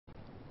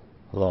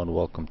Hello and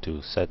welcome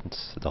to Seton,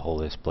 the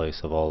holiest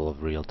place of all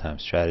of real-time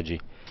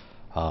strategy.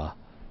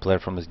 Player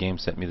from this game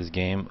sent me this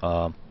game.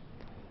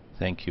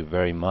 Thank you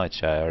very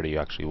much. I already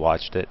actually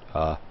watched it,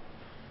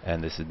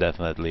 and this is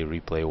definitely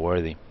replay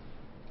worthy.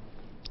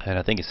 And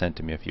I think he sent it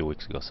to me a few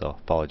weeks ago, so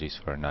apologies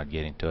for not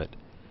getting to it.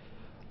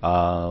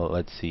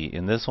 Let's see.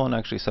 In this one,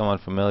 actually, some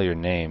unfamiliar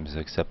names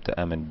except the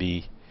M and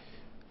B.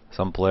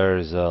 Some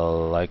players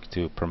like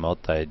to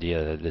promote the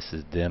idea that this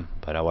is them,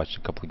 but I watched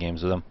a couple of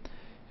games with them.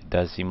 It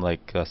does seem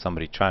like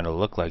somebody trying to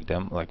look like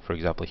them, like for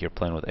example here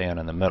playing with Aeon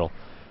in the middle,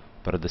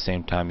 but at the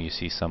same time you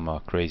see some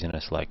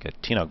craziness like a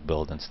Tinoc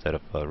build instead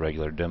of a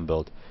regular dim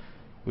build,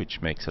 which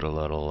makes it a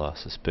little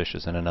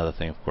suspicious. And another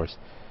thing, of course,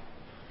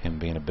 him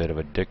being a bit of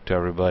a dick to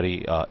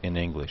everybody in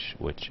English,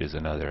 which is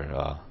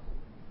another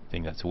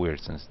thing that's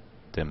weird since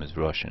Dim is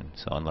Russian.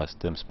 So unless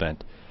Dim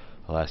spent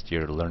the last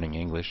year learning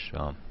English,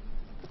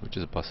 which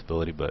is a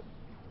possibility, but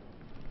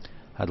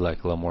I'd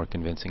like a little more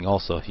convincing.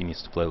 Also, he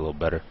needs to play a little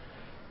better.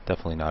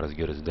 Definitely not as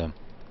good as them.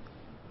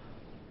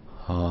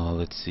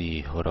 Let's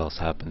see what else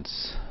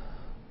happens.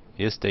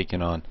 He is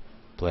taking on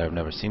a player I've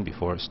never seen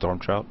before,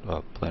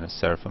 Stormtrout, playing as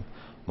Seraphim,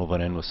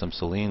 moving in with some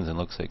Selines and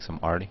looks like some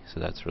Artie, so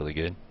that's really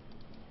good.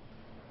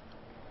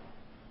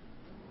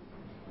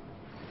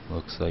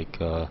 Looks like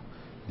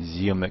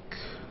Zeomic,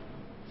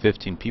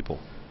 15 people.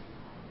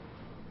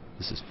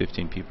 This is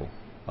 15 people.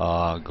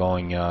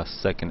 Going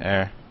second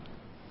air.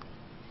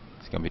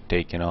 It's gonna be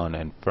taking on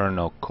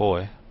Inferno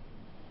Koi.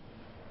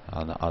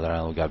 On the other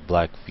end we got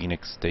Black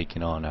Phoenix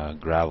taking on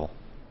Gravel.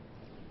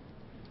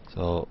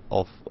 So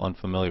all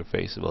unfamiliar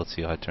faces, but let's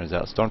see how it turns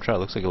out. Stormtrout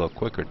looks like a little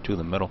quicker to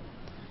the middle.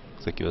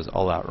 Looks like he was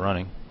all out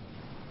running,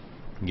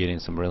 getting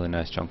some really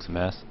nice chunks of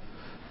mass.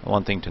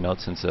 One thing to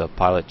note, since the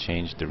pilot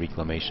changed the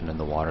reclamation in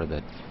the water,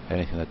 that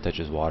anything that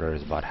touches water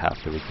is about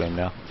half the reclaim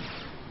now.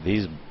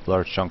 These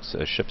large chunks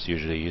of ships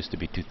usually used to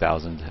be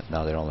 2,000,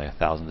 now they're only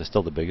 1,000. They're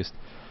still the biggest,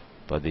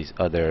 but these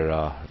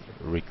other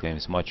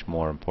reclaims much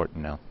more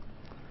important now.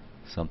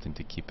 Something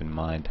to keep in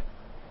mind.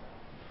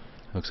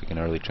 Looks like an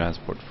early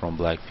transport from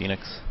Black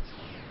Phoenix.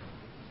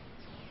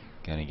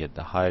 Gonna get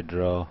the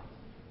Hydro.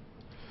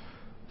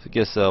 So I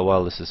guess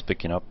while this is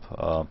picking up,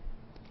 I'd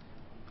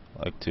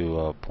like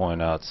to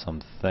point out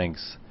some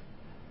things.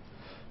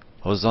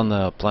 I was on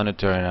the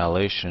Planetary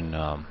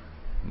Annihilation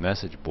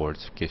message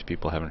boards. In case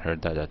people haven't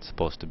heard that, that's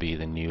supposed to be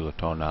the new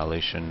Total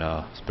Annihilation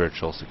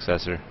spiritual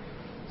successor,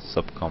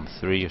 Supcom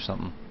 3 or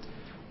something.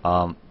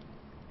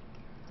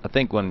 I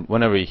think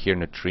whenever you hear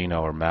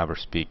Neutrino or Mabber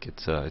speak,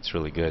 it's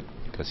really good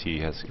because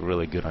he has a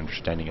really good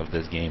understanding of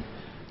this game,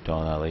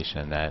 Total Annihilation,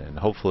 and that. And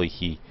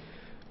hopefully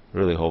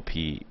really hope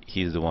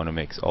he's the one who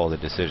makes all the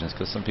decisions,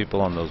 because some people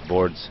on those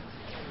boards,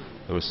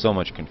 there was so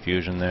much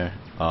confusion there,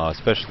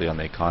 especially on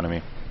the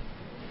economy.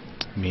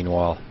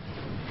 Meanwhile,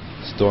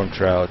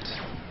 Stormtrout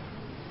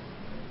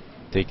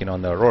taking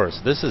on the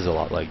Auroras. This is a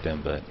lot like them,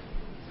 but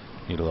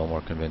need a little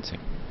more convincing.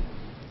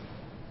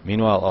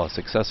 Meanwhile,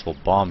 successful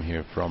bomb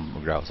here from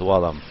Gravel. So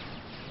while I'm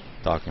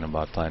talking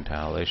about Planetary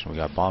Annihilation, we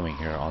got bombing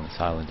here on this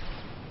island.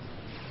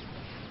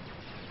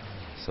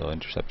 So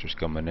interceptors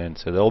coming in.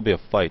 So there will be a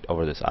fight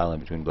over this island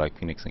between Black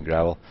Phoenix and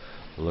Gravel.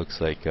 It looks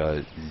like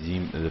the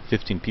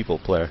 15 people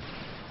player.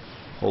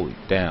 Holy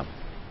damn.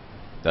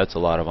 That's a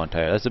lot of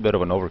anti-air. That's a bit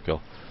of an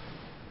overkill.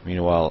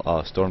 Meanwhile,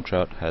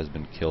 Stormtrout has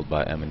been killed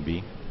by M and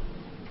B.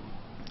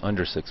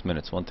 Under 6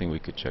 minutes. One thing we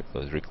could check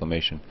though is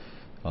reclamation.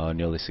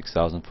 Nearly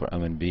 6,000 for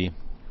M and B.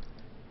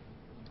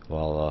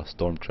 While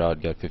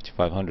Stormtrout got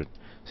 5,500.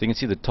 So you can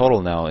see the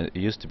total now, it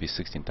used to be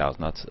 16,000.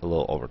 That's a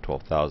little over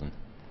 12,000.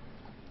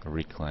 A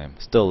reclaim.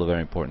 Still very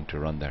important to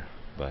run there,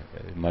 but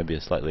it might be a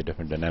slightly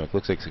different dynamic.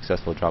 Looks like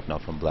successful drop now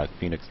from Black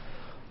Phoenix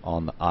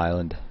on the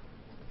island.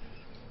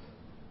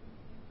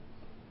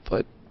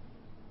 But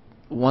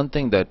one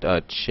thing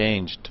that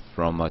changed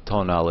from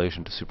Total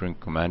Annihilation to Supreme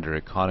Commander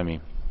economy,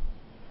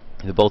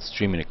 they're both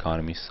streaming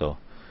economies, so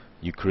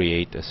you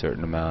create a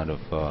certain amount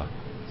of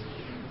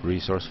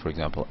resource. For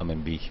example,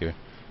 M&B here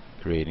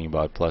creating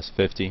about plus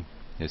 50.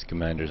 His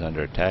commander's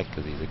under attack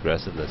because he's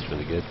aggressive. That's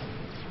really good.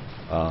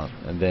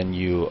 And then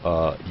you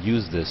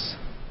use this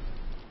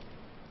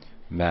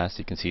mass.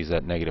 You can see he's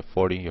at negative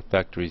 40. Your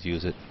factories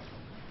use it.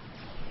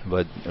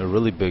 But a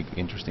really big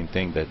interesting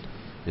thing that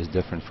is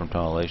different from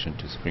Total Annihilation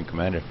to Supreme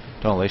Commander.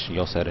 Total Annihilation,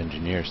 you also had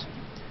engineers.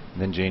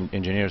 And then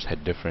engineers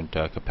had different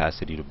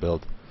capacity to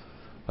build.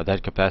 But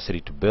that capacity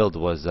to build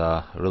was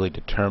really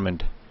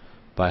determined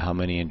by how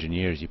many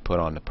engineers you put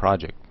on the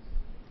project.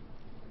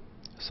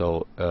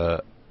 So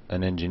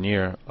an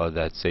engineer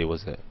that say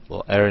was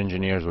air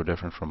engineers were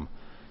different from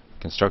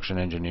construction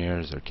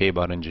engineers or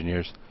K-bot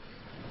engineers.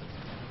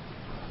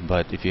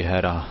 But if you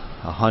had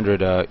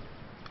 100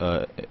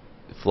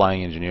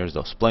 flying engineers,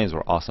 those planes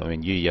were awesome. I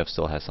mean, UEF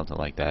still has something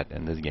like that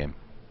in this game.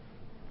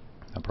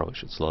 I probably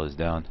should slow this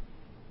down.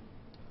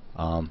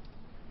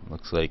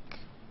 Looks like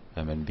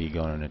MNB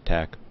going on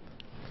attack.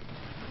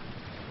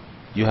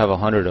 You have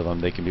 100 of them,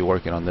 they can be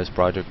working on this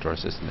project or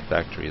assisting the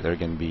factory. They're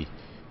going to be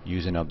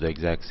using up the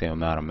exact same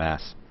amount of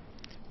mass.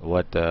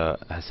 What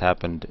has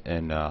happened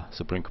in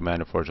Supreme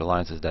Commander Forge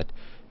Alliance is that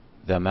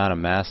the amount of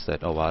mass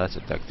that, oh wow, that's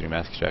a Tech 3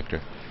 mass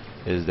extractor,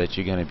 is that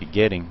you're going to be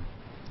getting,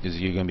 is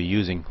you're going to be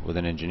using with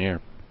an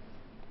engineer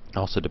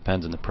also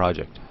depends on the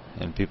project.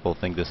 And people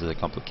think this is a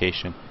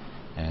complication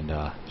and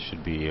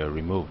should be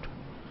removed.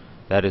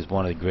 That is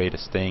one of the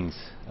greatest things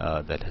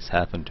that has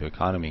happened to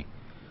economy,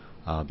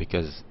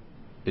 because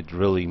it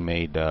really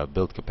made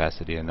build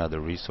capacity another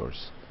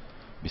resource.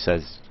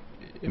 Besides,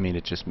 I mean,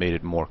 it just made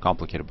it more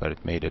complicated, but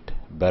it made it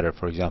better.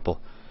 For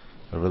example,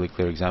 a really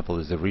clear example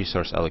is the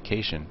resource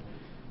allocation.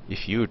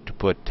 If you were to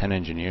put 10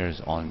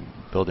 engineers on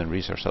building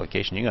resource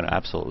allocation, you're going to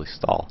absolutely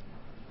stall.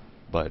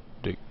 But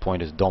the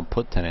point is, don't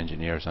put 10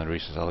 engineers on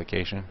resource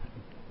allocation.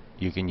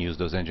 You can use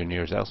those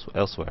engineers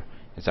elsewhere.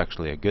 It's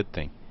actually a good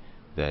thing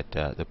that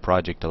the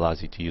project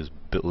allows you to use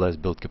less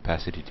build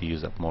capacity to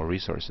use up more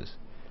resources.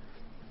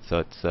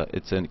 So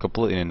it's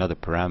completely another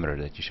parameter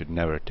that you should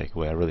never take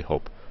away. I really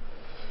hope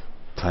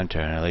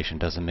planetary annihilation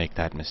doesn't make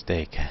that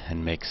mistake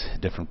and makes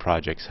different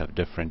projects have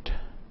different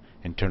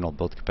internal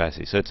build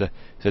capacity. So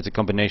it's a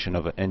combination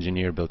of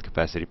engineer build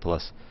capacity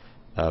plus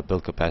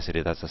build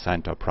capacity that's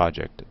assigned to a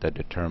project that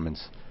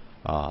determines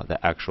the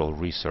actual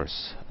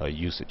resource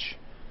usage.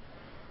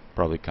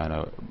 Probably kind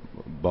of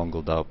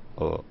bungled up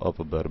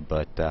a bit,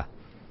 but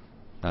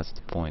that's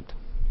the point.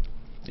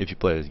 If you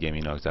play this game,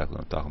 you know exactly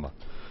what I'm talking about.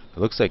 It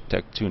looks like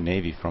Tech 2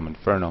 Navy from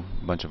Inferno,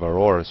 a bunch of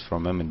Auroras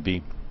from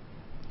M&B.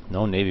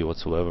 No Navy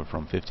whatsoever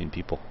from 15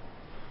 people.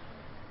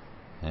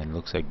 And it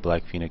looks like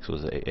Black Phoenix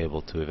was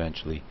able to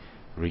eventually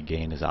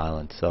regain his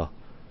island. So,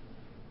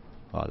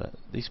 wow,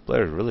 these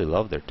players really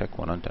love their Tech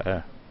 1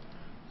 anti-air.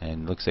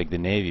 And it looks like the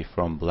Navy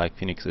from Black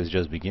Phoenix is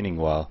just beginning,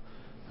 while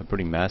a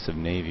pretty massive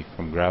Navy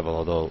from Gravel,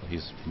 although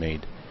he's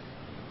made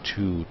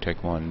 2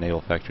 Tech 1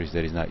 naval factories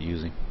that he's not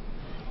using.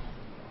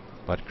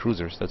 But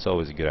cruisers, that's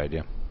always a good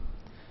idea.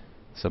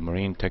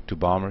 Submarine, Tech 2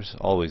 bombers,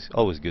 always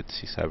good to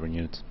see cyber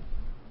units.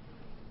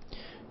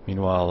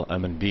 Meanwhile,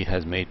 M&B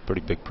has made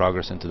pretty big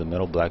progress into the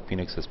middle. Black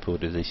Phoenix has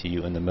put his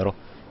ACU in the middle.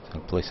 He's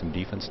going to play some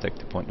defense, Tech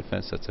 2 point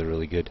defense. That's a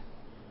really good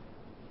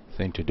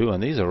thing to do.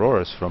 And these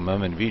Auroras from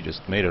M&B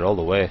just made it all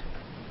the way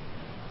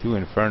through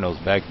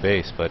Inferno's back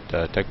base, but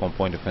Tech 1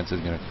 point defense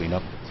is going to clean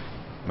up.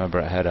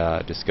 Remember, I had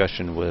a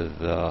discussion with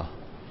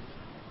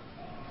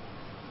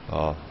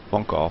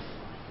Funkov.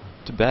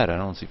 Too bad I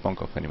don't see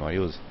Funkov anymore. He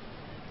was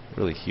a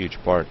really huge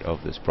part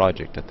of this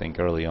project. I think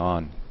early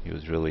on he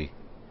was really,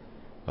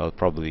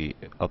 probably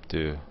up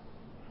to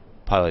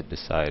pilot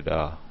decide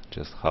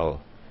just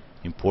how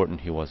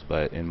important he was,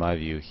 but in my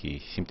view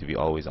he seemed to be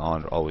always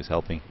on, always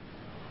helping,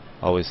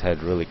 always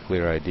had really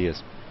clear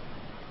ideas.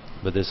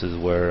 But this is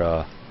where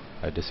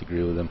I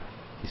disagree with him.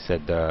 He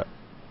said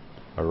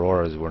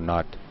Auroras were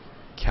not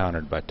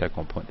countered by Tech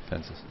 1 point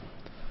defenses.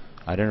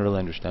 I didn't really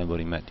understand what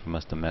he meant. He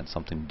must have meant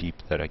something deep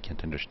that I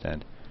can't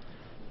understand.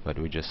 But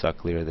we just saw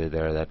clearly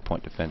there that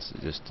point defense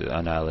just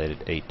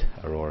annihilated 8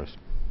 Auroras.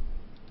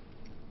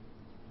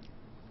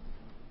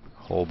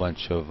 Whole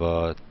bunch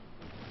of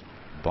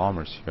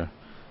bombers here.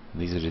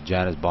 These are the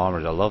Janus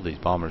bombers. I love these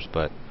bombers,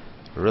 but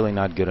they're really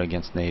not good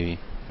against Navy.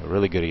 They're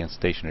really good against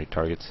stationary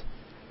targets.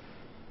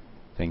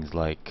 Things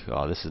like,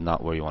 this is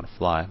not where you want to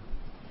fly.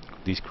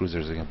 These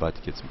cruisers are about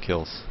to get some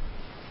kills.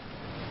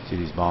 See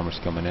these bombers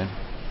coming in?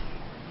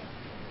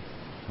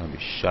 Gonna be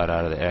shot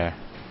out of the air.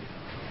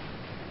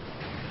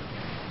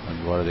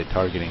 And what are they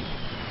targeting?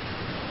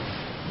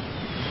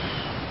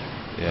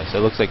 Yeah, so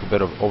it looks like a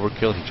bit of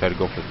overkill. He tried to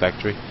go for the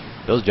factory.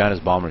 Those Janus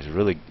bombers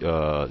really,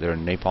 they're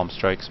napalm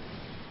strikes.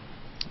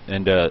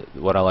 And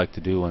what I like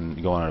to do when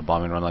going on a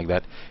bombing run like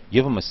that,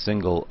 give them a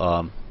single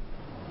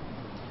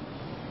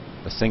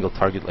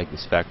target like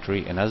this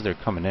factory, and as they're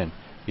coming in,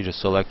 you just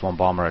select one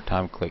bomber at a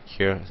time, click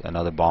here,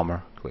 another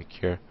bomber, click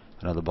here,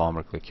 another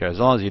bomber, click here. As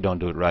long as you don't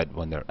do it right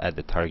when they're at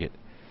the target,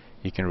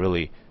 you can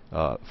really,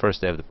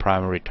 first they have the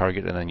primary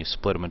target, and then you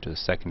split them into the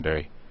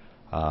secondary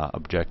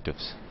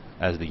objectives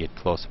as they get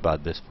close,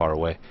 about this far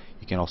away.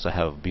 You can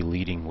also be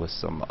leading with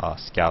some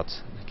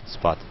scouts that can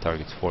spot the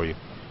targets for you.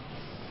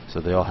 So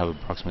they all have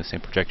approximately the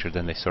same trajectory,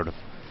 then they sort of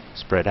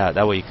spread out.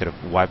 That way you could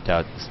have wiped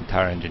out this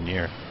entire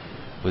engineer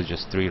with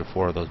just 3 or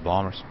 4 of those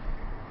bombers.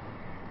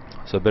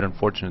 So a bit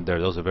unfortunate there.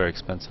 Those are very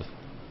expensive,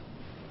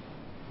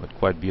 but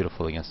quite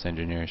beautiful against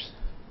engineers.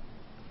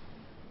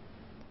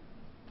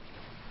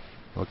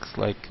 Looks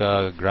like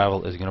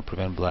Gravel is going to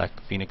prevent Black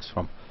Phoenix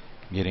from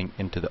getting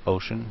into the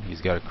ocean.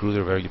 He's got a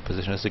cruiser, very good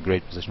position. It's a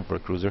great position for a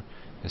cruiser,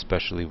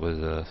 especially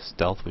with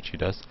stealth, which he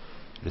does.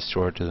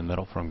 Destroyer to the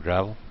middle from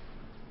Gravel.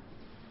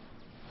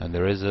 And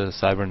there is a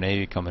cyber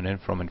navy coming in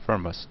from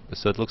Infirmus.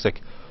 So it looks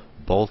like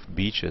both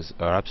beaches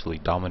are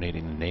absolutely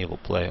dominating the naval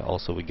play.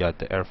 Also we got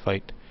the air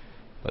fight,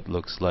 but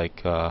looks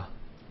like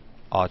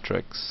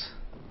Autrix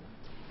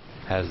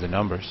has the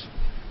numbers.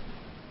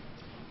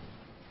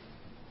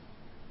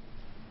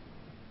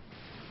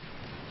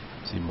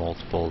 See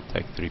multiple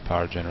Tech 3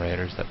 power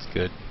generators, that's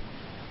good.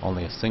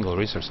 Only a single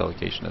resource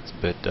allocation, that's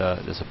a bit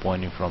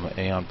disappointing from an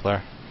Aeon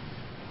player.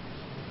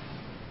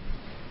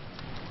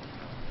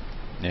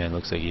 Yeah, it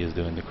looks like he is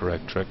doing the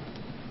correct trick.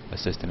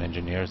 Assistant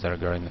engineers that are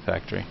guarding the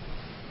factory.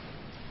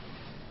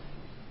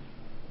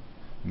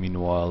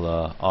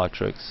 Meanwhile,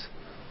 Autrix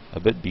a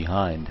bit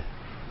behind.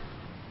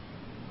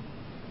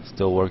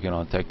 Still working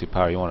on Tech 2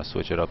 power. You want to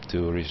switch it up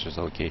to resource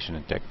allocation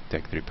and Tech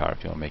 3 power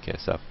if you want to make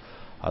ASF.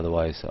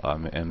 Otherwise,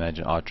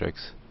 imagine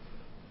Autrix.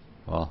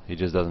 Well, he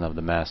just doesn't have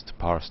the mass to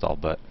power stall,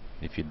 but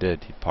if he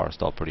did, he'd power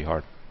stall pretty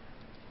hard.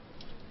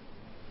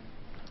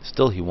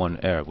 Still, he won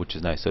air, which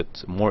is nice. So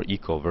it's more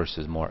eco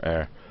versus more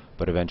air,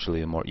 but eventually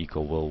the more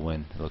eco will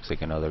win. It looks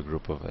like another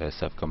group of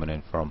ASF coming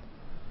in from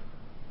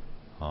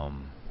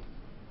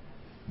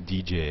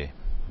DJ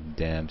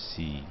Damn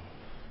C.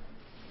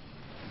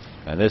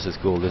 And this is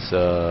cool. This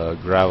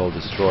gravel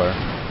destroyer.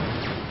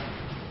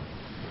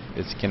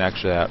 It can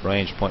actually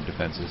outrange point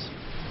defenses.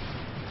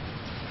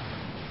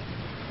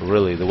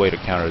 Really, the way to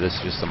counter this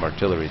is just some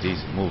artillery.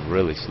 These move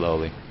really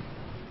slowly.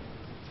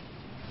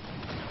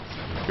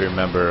 If you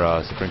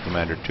remember Supreme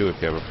Commander 2,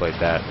 if you ever played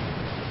that,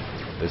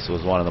 this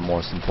was one of the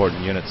most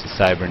important units of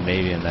Cyber and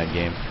Navy in that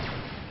game.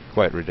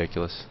 Quite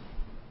ridiculous.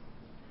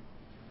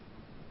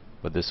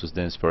 But this was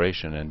the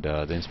inspiration, and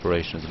the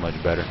inspiration is much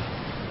better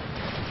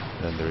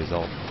than the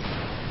result.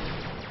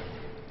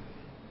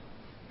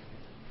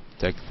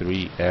 Tech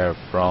 3 air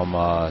from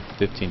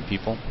 15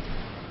 people.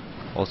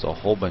 Also a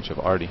whole bunch of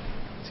arty.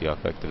 See how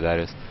effective that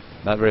is.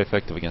 Not very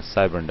effective against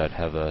Cybern that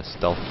have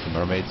stealth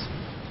mermaids.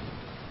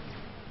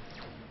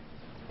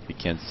 If you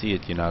can't see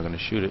it, you're not going to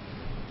shoot it.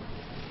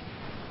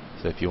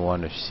 So if you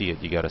want to see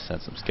it, you got to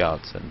send some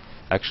scouts. And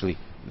actually,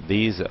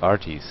 these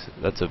arties,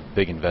 that's a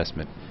big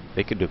investment.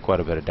 They could do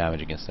quite a bit of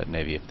damage against that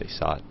navy if they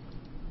saw it.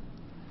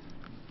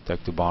 Tech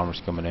 2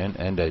 bombers coming in,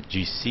 and a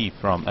GC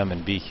from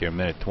M&B here,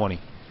 minute 20.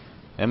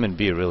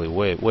 M&B are really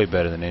way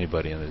better than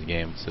anybody in this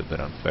game. It's a bit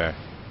unfair.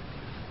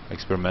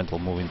 Experimental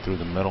moving through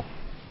the middle.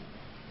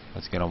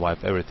 That's gonna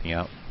wipe everything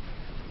out.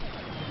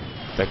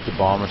 Tech 2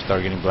 bombers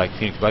start getting Black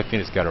Phoenix. Black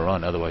Phoenix gotta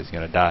run, otherwise he's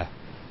gonna die.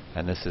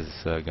 And this is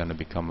gonna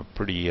become a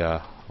pretty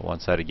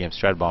one-sided game.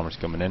 Strat bombers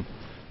coming in.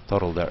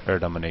 Total air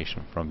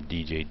domination from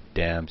DJ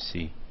Damn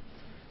C.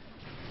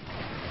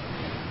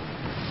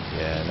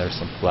 Yeah, and there's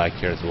some flak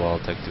here as well.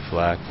 Tech 2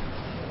 flak.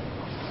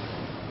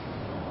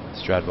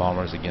 Strat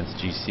bombers against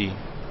GC.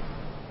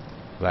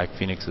 Black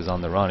Phoenix is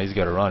on the run. He's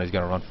gotta run. He's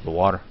gonna run for the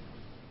water.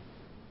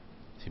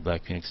 See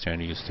Black Phoenix trying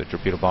to use the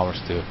torpedo bombers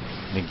to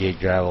negate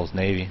Gravel's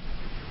navy.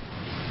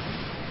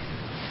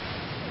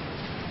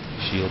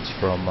 Shields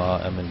from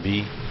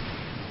M&B.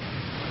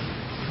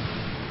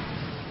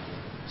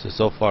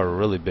 So far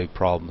really big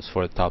problems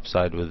for the top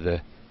side with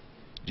the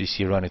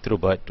GC running through,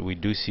 but we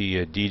do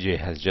see DJ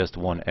has just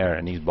one air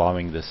and he's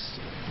bombing this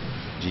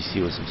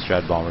GC with some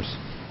strat bombers.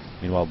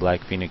 Meanwhile,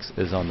 Black Phoenix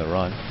is on the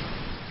run.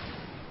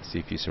 See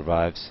if he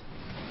survives.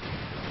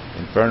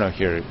 Inferno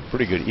here,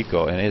 pretty good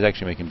eco, and is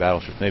actually making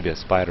battleships. Maybe a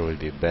spider would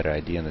be a better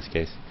idea in this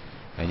case.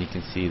 And you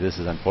can see this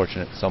is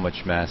unfortunate, so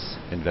much mass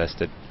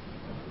invested.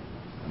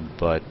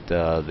 But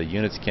the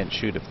units can't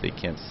shoot if they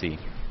can't see.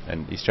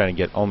 And he's trying to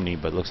get Omni,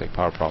 but it looks like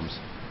power problems.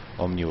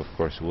 Omni, of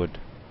course, would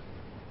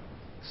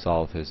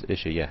solve his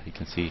issue. Yeah, he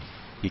can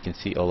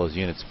see all those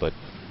units, but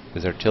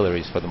his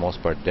artillery is for the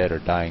most part dead or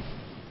dying.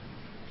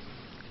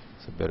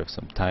 It's a bit of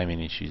some timing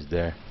issues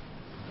there.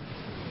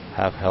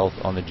 Half health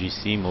on the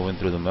GC, moving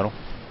through the middle.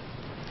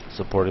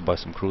 Supported by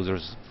some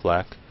cruisers,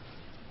 flak.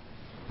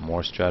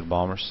 More strat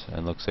bombers,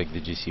 and looks like the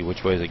GC,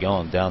 which way is it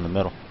going? Down the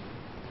middle.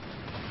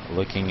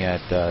 Looking at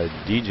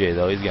DJ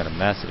though, he's got a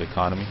massive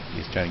economy.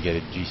 He's trying to get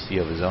a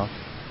GC of his own.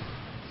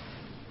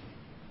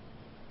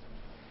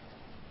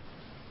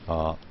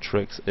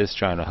 Trix is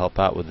trying to help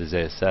out with his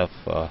ASF,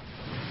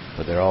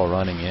 but they're all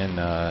running in.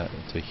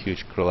 It's a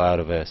huge crew out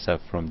of ASF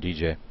from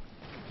DJ.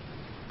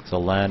 So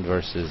land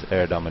versus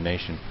air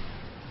domination.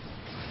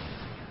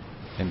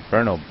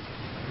 Inferno,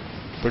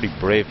 pretty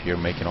brave here,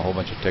 making a whole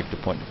bunch of tech to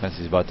point defense.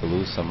 He's about to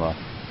lose some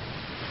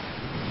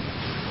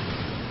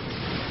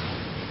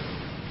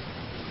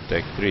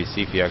Tech 3,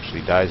 see if he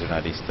actually dies or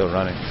not. He's still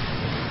running.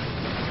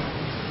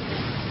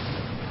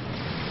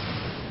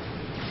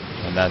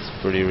 And that's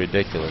pretty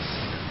ridiculous.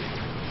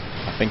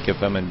 I think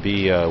if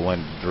M&B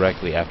went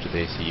directly after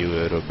the ACU,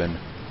 it would have been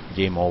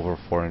game over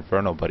for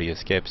Inferno, but he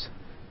escapes.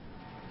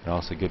 And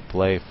also good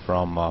play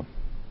from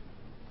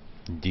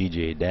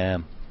DJ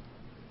Damn.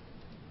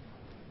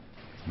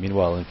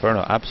 Meanwhile,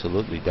 Inferno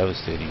absolutely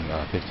devastating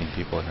 15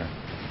 people here.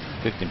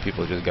 15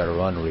 people just got to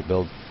run and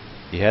rebuild.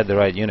 He had the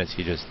right units,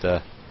 he just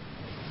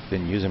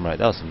didn't use them right.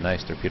 That was some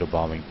nice torpedo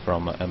bombing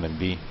from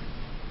M&B.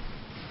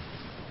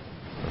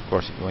 Of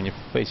course, when you're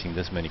facing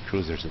this many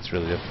cruisers, it's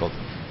really difficult.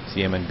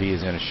 See, M&B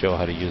is going to show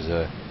how to use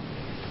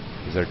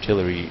his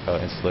artillery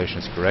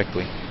installations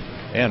correctly.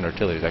 And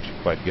artillery is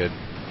actually quite good.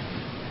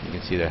 You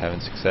can see they're having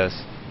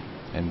success.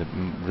 And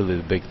really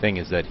the big thing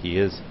is that he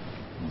is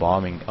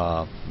bombing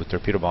with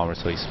torpedo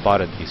bombers, so he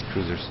spotted these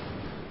cruisers.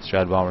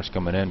 Strat bombers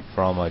coming in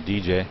from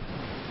DJ.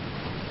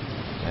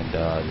 And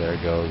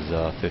there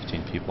goes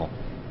 15 people.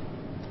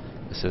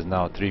 This is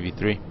now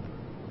 3v3.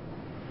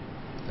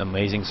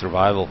 Amazing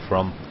survival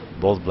from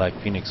both Black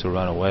Phoenix who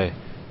ran away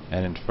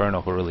and Inferno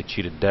who really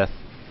cheated death.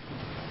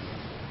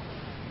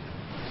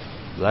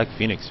 Black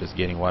Phoenix just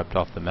getting wiped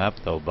off the map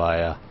though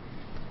by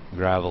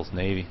Gravel's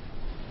Navy.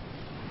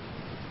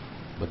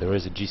 But there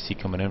is a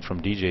GC coming in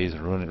from DJ's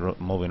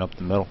moving up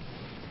the middle,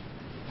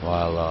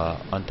 while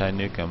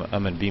anti-nuke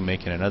M&B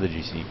making another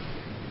GC.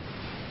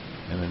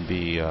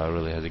 M&B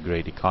really has a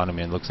great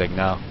economy, and looks like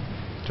now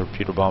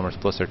torpedo bombers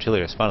plus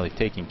artillery is finally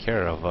taking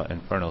care of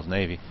Inferno's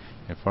Navy.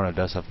 Inferno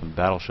does have some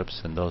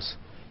battleships, and those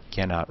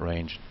cannot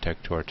range Tech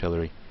 2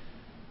 artillery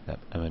that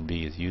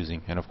M&B is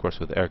using. And of course,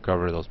 with air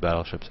cover, those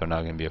battleships are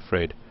not going to be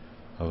afraid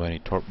of any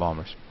torp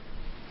bombers.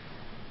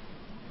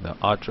 Now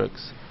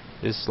Atrix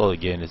is slowly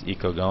getting his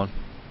eco going.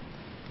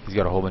 He's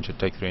got a whole bunch of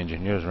Tech 3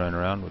 engineers running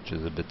around, which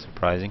is a bit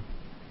surprising.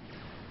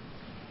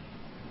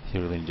 He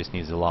really just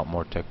needs a lot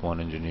more Tech 1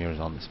 engineers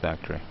on this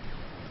factory.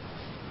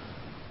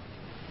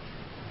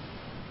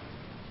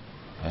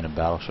 And a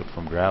battleship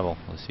from Gravel.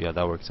 Let's see how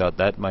that works out.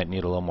 That might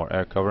need a little more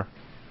air cover.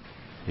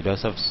 He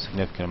does have a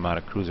significant amount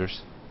of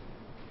cruisers.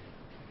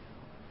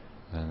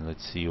 And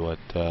let's see what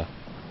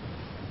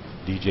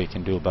DJ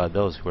can do about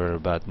those. We're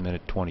about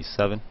minute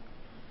 27.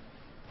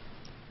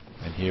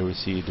 And here we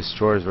see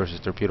destroyers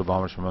versus torpedo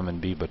bombers from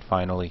M&B, but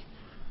finally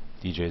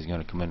DJ is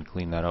going to come in and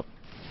clean that up.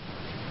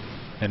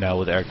 And now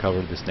with air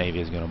cover, this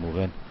Navy is going to move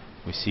in.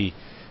 We see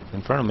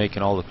Inferno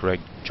making all the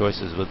correct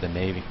choices with the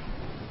Navy.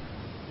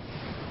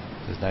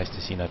 It's nice to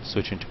see not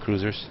switching to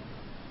cruisers.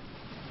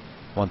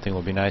 One thing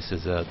will be nice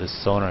is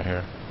this sonar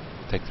here,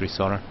 Tech 3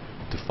 sonar,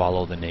 to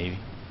follow the Navy.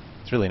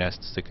 It's really nice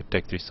to stick a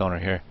Tech 3 sonar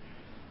here.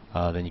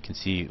 Then you can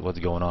see what's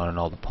going on in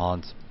all the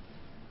ponds.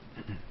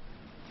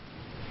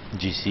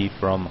 GC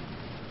from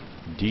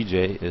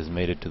DJ is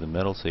made it to the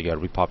middle, so you got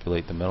to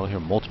repopulate the middle here.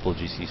 Multiple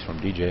GCs from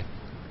DJ.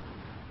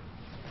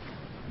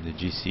 The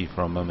GC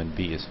from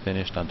M&B is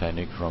finished.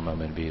 Anti-nuke from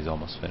M&B is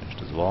almost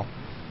finished as well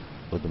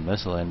with the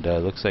missile, and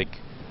looks like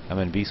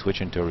M&B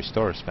switching to a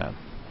restorer spam.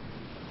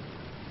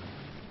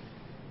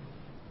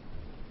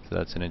 So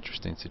that's an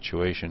interesting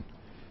situation.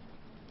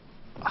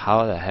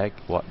 How the heck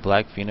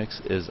Black Phoenix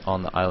is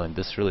on the island?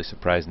 This really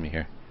surprised me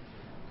here.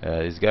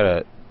 He's got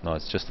a no,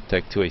 it's just a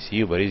Tech 2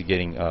 ACU, but he's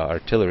getting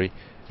artillery,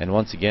 and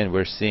once again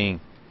we're seeing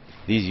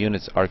these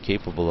units are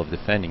capable of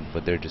defending,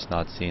 but they're just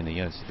not seeing the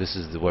units. This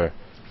is where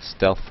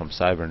stealth from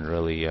Cybern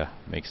really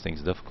makes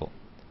things difficult.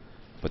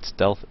 But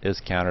stealth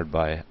is countered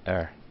by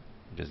air.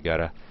 You just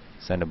gotta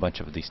send a bunch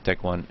of these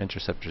Tech 1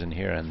 interceptors in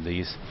here, and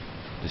these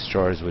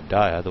destroyers would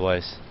die.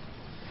 Otherwise,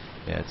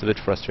 yeah, it's a bit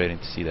frustrating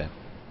to see that.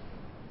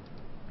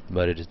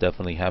 But it is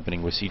definitely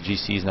happening. We see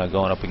GCs now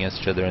going up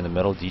against each other in the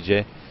middle,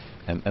 DJ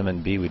and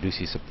M&B. We do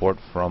see support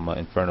from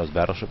Inferno's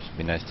battleships. It would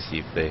be nice to see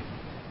if they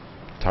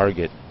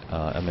target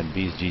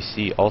M&B's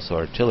GC. Also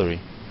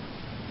artillery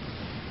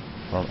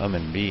from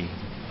M&B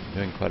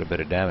doing quite a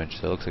bit of damage.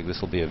 So it looks like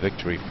this will be a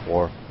victory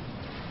for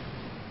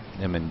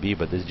M&B,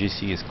 but this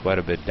GC is quite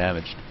a bit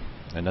damaged.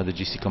 Another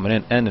GC coming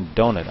in, and a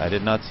donut. I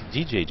did not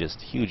see DJ, just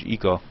huge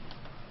eco.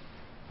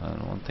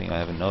 And one thing I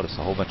haven't noticed,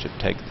 a whole bunch of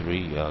Tech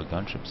 3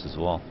 gunships as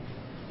well.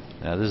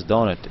 Now this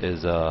donut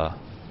is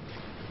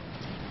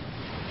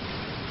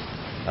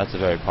that's a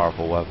very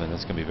powerful weapon.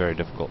 It's going to be very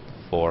difficult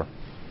for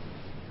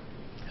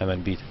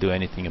M&B to do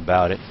anything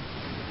about it.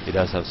 He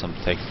does have some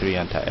Tech 3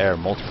 anti-air,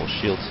 multiple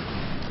shields,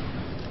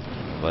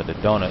 but the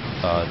donut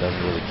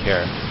doesn't really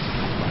care.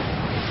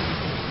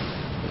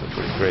 Those are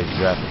pretty crazy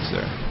graphics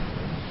there.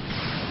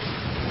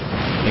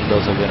 I think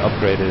those have been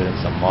upgraded in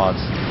some mods.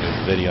 There's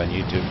a video on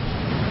YouTube.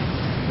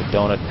 The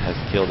donut has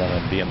killed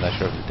M&B. I'm not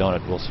sure if the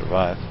donut will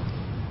survive.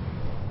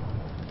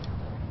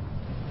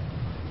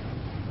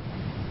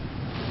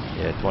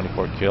 Yeah,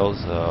 24 kills,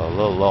 a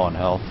little low on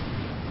health.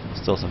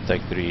 Still some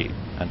Tech 3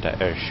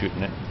 anti-air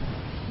shooting it.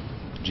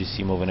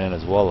 GC moving in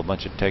as well. A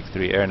bunch of Tech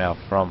 3 air now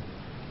from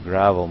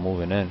Gravel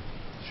moving in.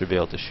 Should be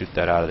able to shoot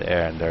that out of the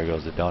air, and there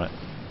goes the donut.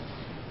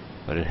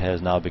 But it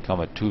has now become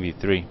a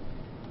 2v3.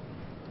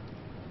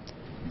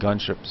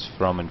 Gunships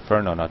from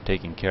Inferno now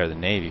taking care of the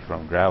Navy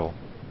from Gravel.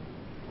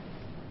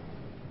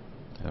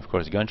 And of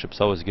course,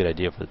 gunship's always a good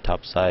idea for the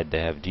top side.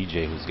 They have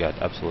DJ, who's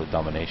got absolute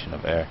domination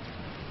of air.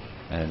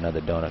 And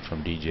another donut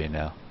from DJ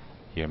now.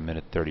 Here,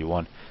 minute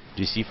 31.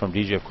 GC from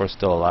DJ, of course,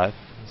 still alive.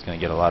 He's going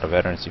to get a lot of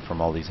veterancy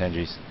from all these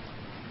Henrys.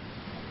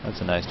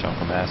 That's a nice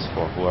chunk of mass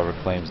for whoever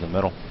claims the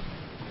middle.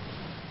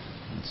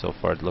 And so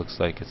far, it looks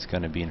like it's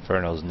going to be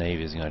Inferno's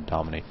Navy is going to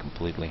dominate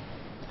completely.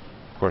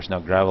 Of course, now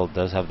Gravel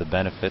does have the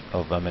benefit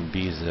of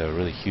M&B's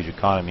really huge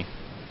economy,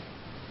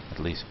 at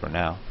least for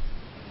now.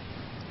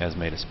 He has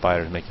made a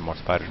spiders, making more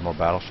spiders, more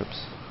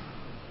battleships.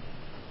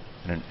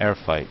 In an air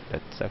fight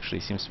that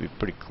actually seems to be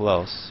pretty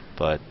close,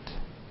 but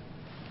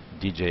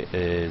DJ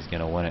is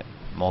going to win it.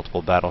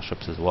 Multiple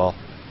battleships as well.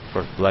 Of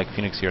course, Black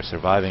Phoenix here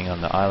surviving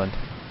on the island.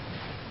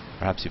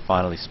 Perhaps he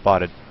finally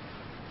spotted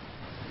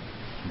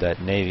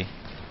that Navy.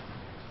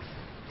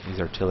 These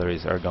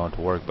artilleries are going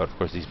to work, but of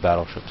course these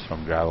battleships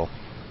from Gravel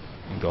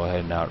can go ahead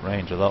and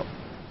outrange, although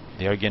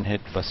they are getting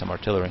hit by some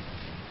artillery.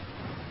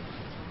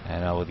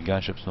 And now with the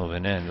gunships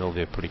moving in, it'll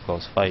be a pretty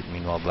close fight.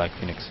 Meanwhile, Black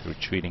Phoenix is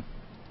retreating.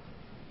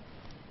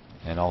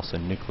 And also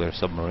nuclear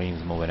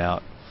submarines moving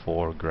out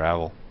for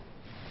Gravel.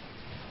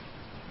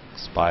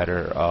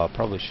 Spider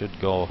probably should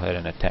go ahead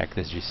and attack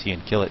this GC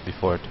and kill it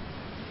before it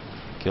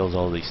kills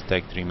all these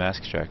Tech 3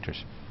 mask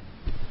extractors.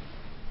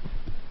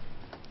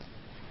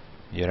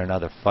 Yet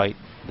another fight.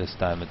 This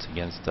time it's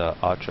against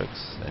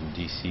Atrix, and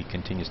DC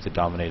continues to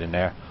dominate in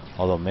air,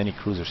 although many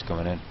cruisers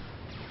coming in.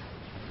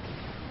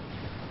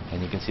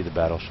 And you can see the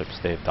battleships,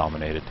 they've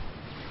dominated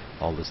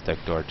all this Tech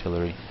 2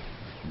 artillery.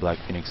 Black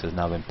Phoenix has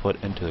now been put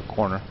into the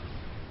corner.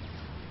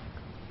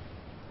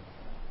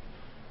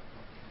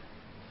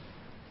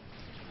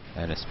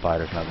 And a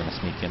Spider's now going to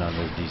sneak in on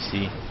this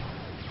DC.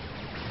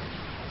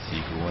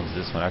 See who wins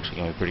this one. Actually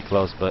going to be pretty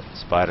close, but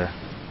Spider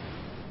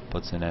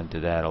puts an end to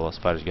that, although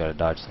Spider's got to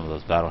dodge some of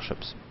those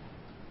battleships.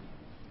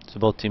 So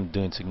both teams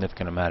doing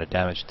significant amount of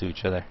damage to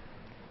each other.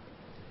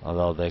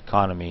 Although the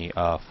economy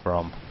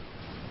from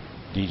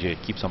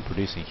DJ keeps on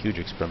producing huge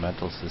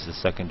experimentals. This is the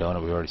second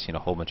donut. We've already seen a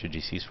whole bunch of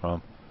GCs from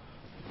him.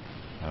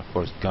 And of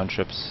course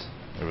gunships,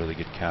 a really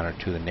good counter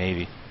to the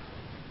Navy.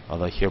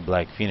 Although here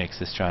Black Phoenix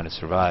is trying to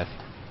survive.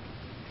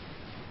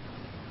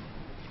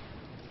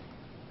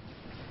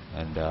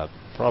 And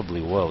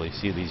probably will. You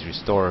see these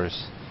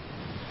restorers.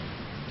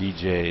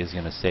 DJ is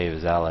going to save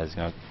his allies. He's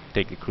going to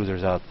take the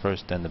cruisers out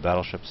first, then the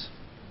battleships.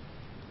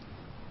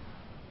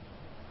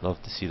 Love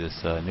to see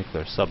this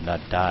nuclear sub not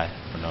die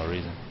for no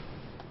reason.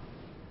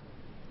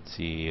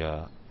 See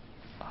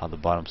how the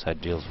bottom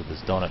side deals with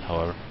this donut,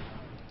 however.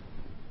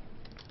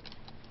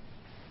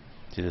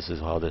 See, this is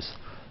how this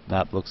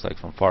map looks like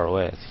from far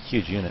away. It's a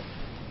huge unit.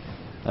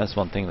 That's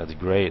one thing that's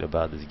great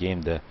about this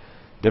game. The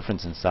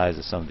difference in size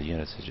of some of the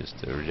units is just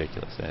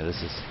ridiculous. And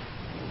this is,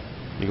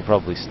 you could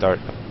probably start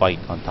a fight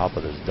on top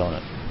of this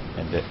donut.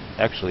 And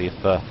actually,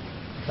 if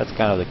that's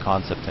kind of the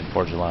concept in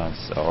Forge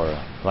Alliance or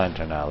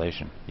Planetary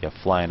Annihilation. You have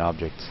flying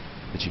objects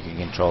that you can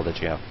control, that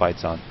you have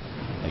fights on,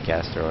 like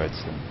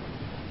asteroids. And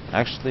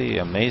actually,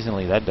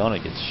 amazingly, that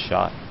donut gets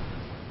shot.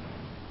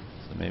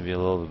 So maybe a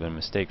little bit of a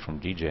mistake from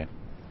DJ.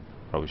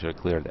 Probably should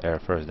have cleared the air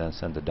first, then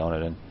sent the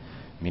donut in.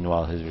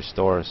 Meanwhile, his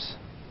restores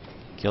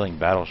killing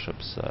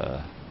battleships.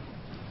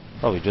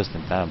 Probably just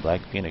in time.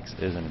 Black Phoenix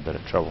is in a bit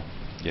of trouble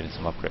getting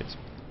some upgrades.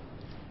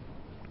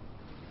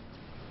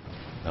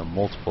 Now,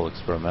 multiple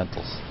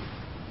experimentals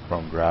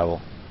from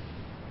Gravel.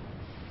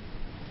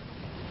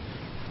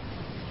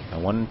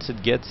 And once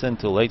it gets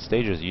into late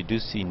stages, you do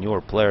see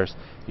newer players.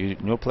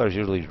 Newer players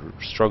usually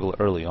struggle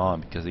early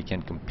on because they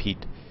can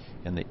compete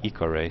in the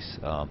eco race.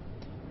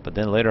 But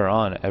then later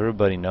on,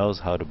 everybody knows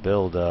how to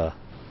build. You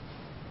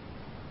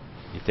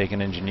take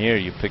an engineer,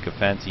 you pick a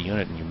fancy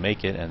unit, and you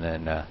make it, and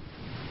then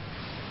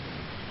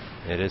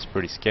it is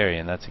pretty scary.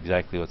 And that's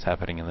exactly what's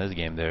happening in this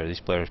game.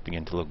 These players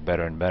begin to look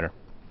better and better.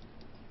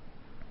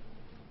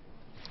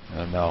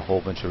 And now a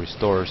whole bunch of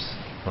restores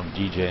from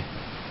DJ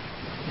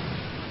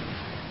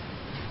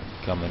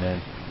coming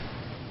in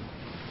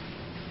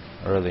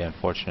early.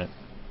 Unfortunate.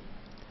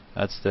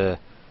 That's the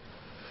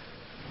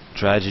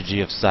tragedy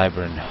of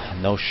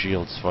Cybern. No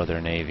shields for their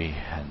navy,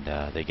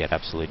 and they get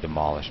absolutely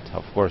demolished.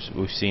 Of course,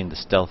 we've seen the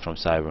stealth from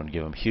Cybern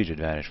give them huge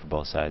advantage for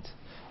both sides.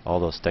 All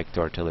those Tech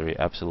 2 artillery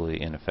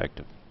absolutely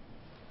ineffective.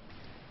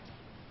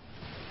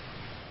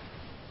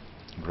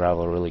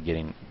 Gravel really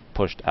getting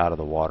pushed out of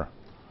the water.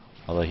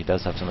 Although he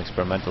does have some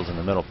experimentals in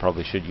the middle,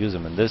 probably should use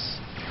them. And this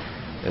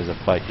is a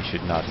fight you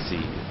should not see.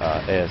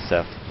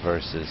 ASF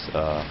versus,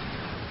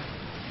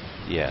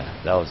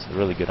 yeah, that was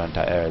really good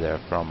anti-air there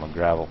from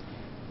Gravel.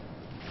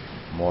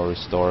 More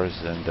restores,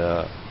 and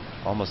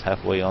almost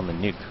halfway on the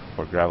nuke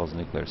for Gravel's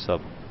nuclear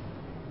sub.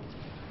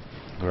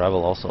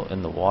 Gravel also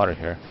in the water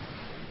here.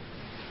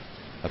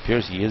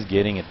 Appears he is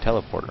getting a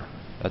teleporter.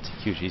 That's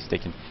huge. He's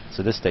taking,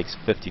 so this takes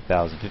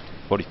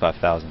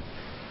 45,000.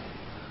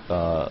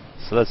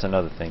 So that's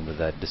another thing with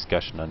that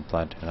discussion on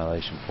Planetary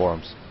Annihilation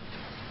forums.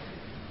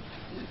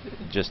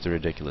 Just a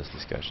ridiculous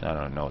discussion. I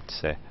don't know what to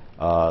say.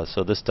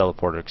 So this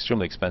teleporter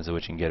extremely expensive,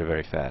 which you can get it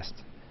very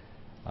fast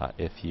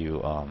if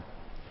you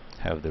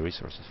have the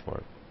resources for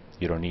it.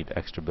 You don't need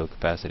extra build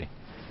capacity.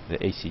 The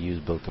ACU's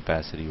build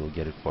capacity will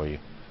get it for you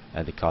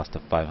at the cost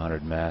of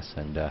 500 mass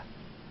and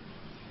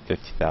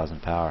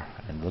 50,000 power.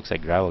 And it looks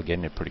like Gravel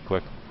getting it pretty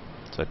quick.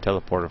 So a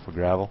teleporter for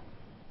Gravel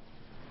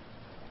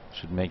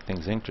should make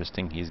things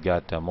interesting. He's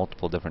got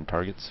multiple different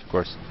targets. Of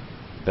course,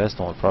 the best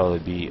one would probably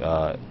be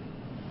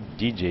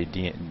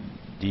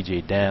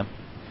DJ Dam,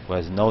 who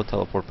has no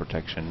teleport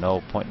protection,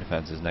 no point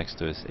defenses next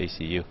to his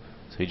ACU,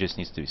 so he just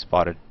needs to be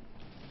spotted.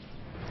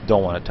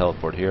 Don't want to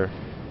teleport here.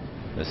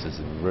 This is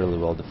really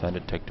well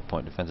defended. Tech to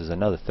point defense is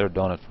another third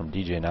donut from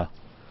DJ now.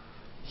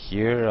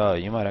 Here,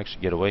 you might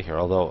actually get away here,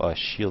 although a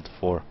shield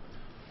for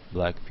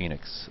Black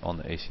Phoenix on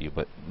the ACU,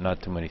 but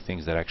not too many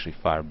things that actually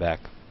fire back.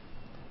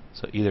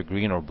 So either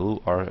green or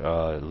blue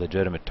are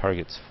legitimate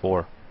targets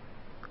for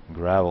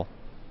Gravel.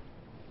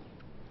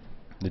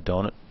 The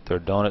donut,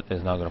 third donut,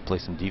 is now going to play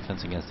some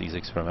defense against these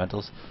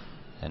experimentals,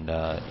 and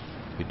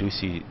we do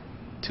see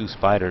two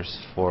spiders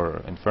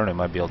for Inferno.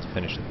 Might be able to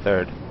finish the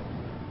third.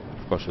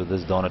 Of course, with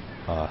this donut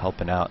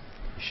helping out,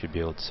 you should be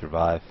able to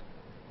survive.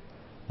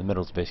 The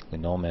middle is basically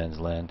no man's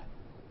land.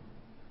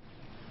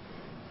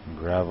 And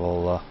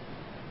Gravel,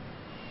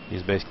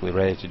 he's basically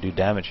ready to do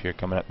damage here,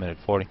 coming up minute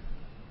 40.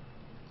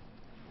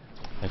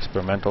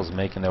 Experimentals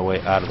making their way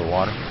out of the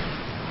water.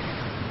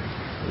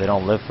 They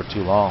don't live for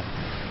too long.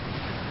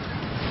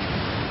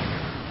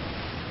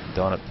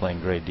 Donut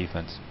playing great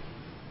defense.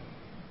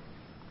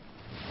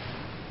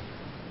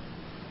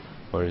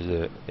 Where's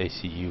the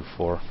ACU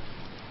for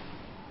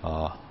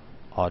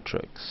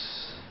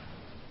Autrix?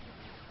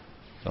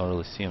 Don't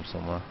really see him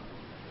somewhere.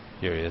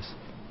 Here he is.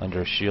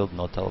 Under a shield,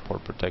 no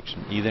teleport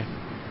protection either.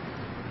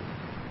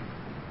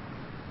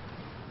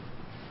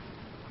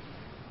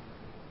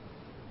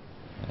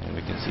 And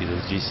we can see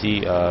this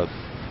GC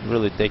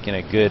really taking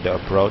a good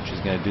approach.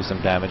 He's going to do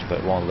some damage, but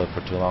it won't live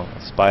for too long.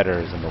 Spider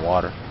is in the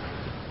water.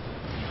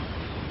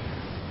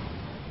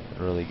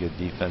 Really good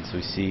defense.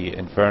 We see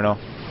Inferno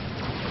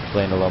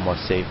playing a little more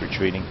safe,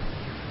 retreating.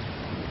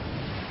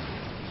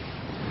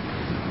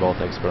 Both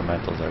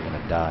experimentals are going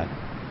to die.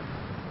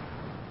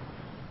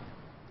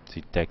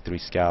 See Tech 3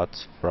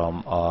 scouts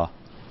from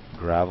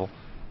Gravel.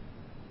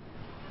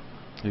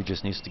 He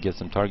just needs to get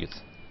some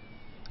targets.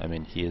 I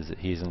mean,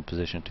 he's in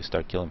position to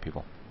start killing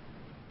people.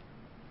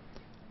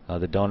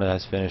 The Donut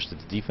has finished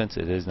its defense.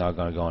 It is now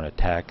going to go and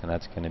attack, and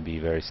that's going to be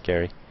very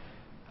scary.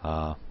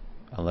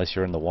 Unless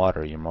you're in the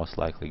water, you're most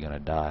likely going to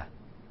die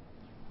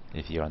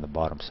if you're on the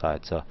bottom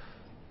side. So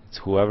it's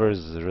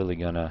whoever's really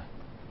going to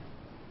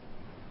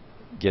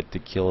get to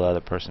kill the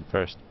other person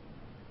first.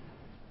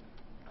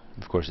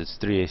 Of course, it's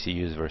 3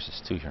 ACUs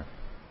versus 2 here.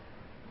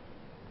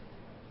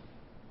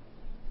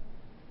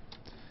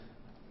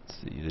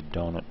 Let's see the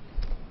Donut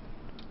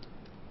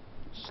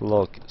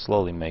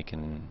slowly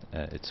making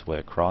its way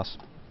across.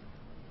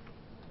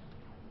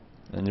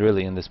 And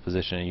really in this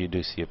position you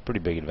do see a pretty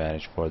big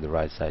advantage for the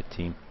right side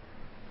team.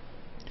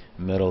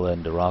 Middle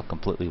and the rock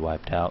completely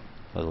wiped out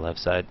for the left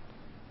side.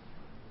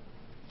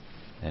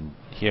 And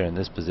here in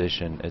this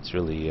position it's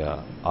really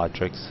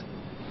Autrix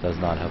does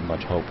not have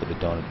much hope with the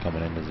Donut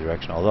coming in this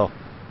direction, although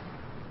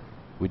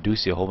we do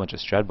see a whole bunch of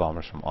Strat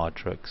Bombers from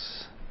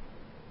Autrix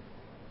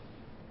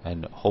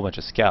and a whole bunch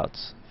of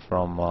scouts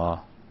from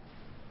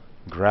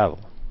Gravel.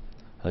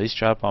 Now these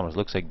Strat Bombers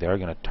looks like they're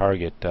going to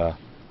target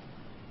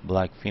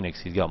Black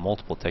Phoenix. He's got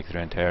multiple Tech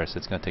 3 anti-air, so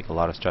it's going to take a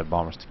lot of Strat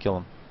Bombers to kill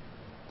him.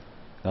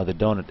 Now the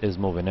Donut is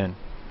moving in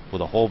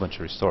with a whole bunch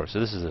of restores, so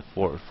this is a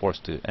force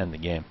to end the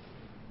game.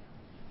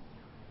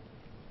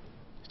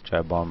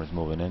 Strat Bombers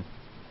moving in.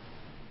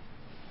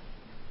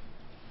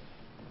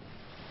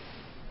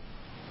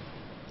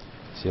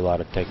 See a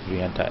lot of Tech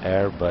 3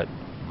 anti-air, but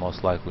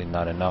most likely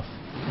not enough.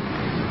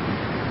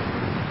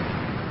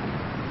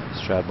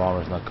 Strat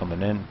Bomber's not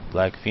coming in.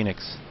 Black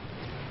Phoenix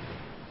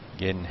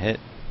getting hit.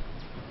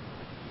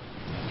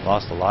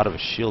 Lost a lot of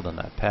his shield on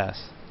that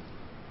pass.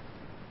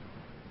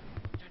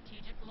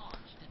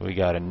 We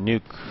got a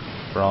nuke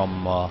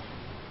from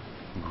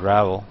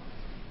Gravel,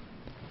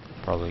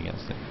 probably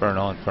against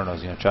Inferno.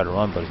 Inferno's going to try to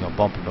run, but he's going to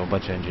bump into a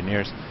bunch of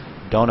engineers.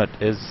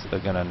 Donut is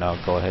going to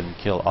now go ahead and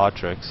kill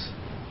Autrix.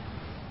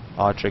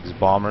 Autrix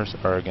bombers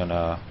are going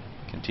to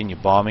continue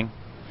bombing.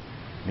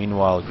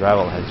 Meanwhile,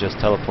 Gravel has just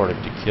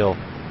teleported to kill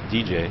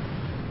DJ.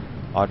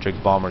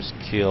 Autrix bombers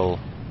kill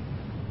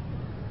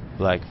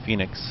Black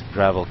Phoenix.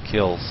 Gravel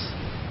kills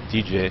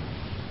DJ.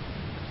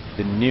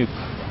 The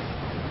nuke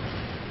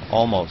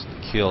almost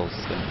kills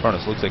Inferno.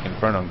 So it looks like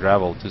Inferno and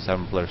Gravel,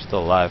 2-7 players,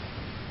 still alive.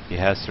 He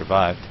has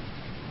survived.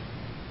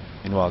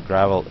 Meanwhile,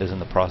 Gravel is in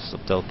the process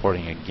of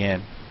teleporting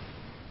again.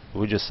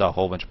 We just saw a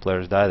whole bunch of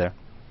players die there.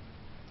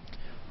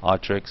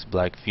 Autrix,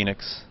 Black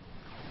Phoenix,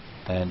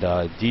 and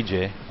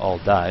DJ all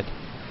died.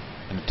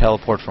 And a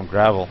teleport from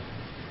Gravel.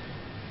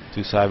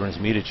 2 Cyberns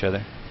meet each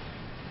other.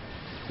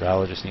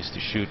 Gravel just needs to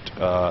shoot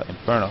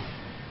Inferno.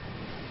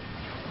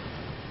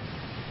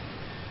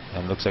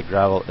 And looks like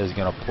Gravel is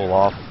going to pull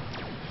off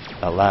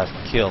that last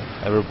kill.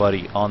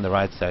 Everybody on the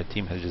right side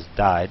team has just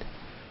died.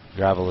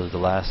 Gravel is the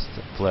last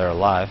player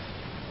alive.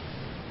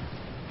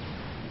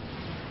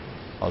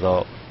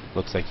 Although,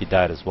 looks like he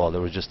died as well. There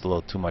was just a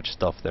little too much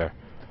stuff there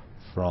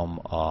from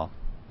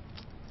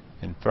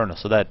Inferno.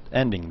 So that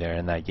ending there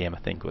in that game I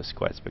think was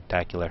quite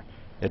spectacular.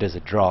 It is a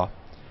draw.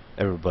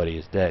 Everybody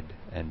is dead.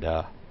 And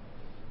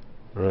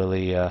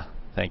really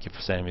thank you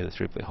for sending me this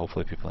replay.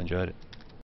 Hopefully people enjoyed it.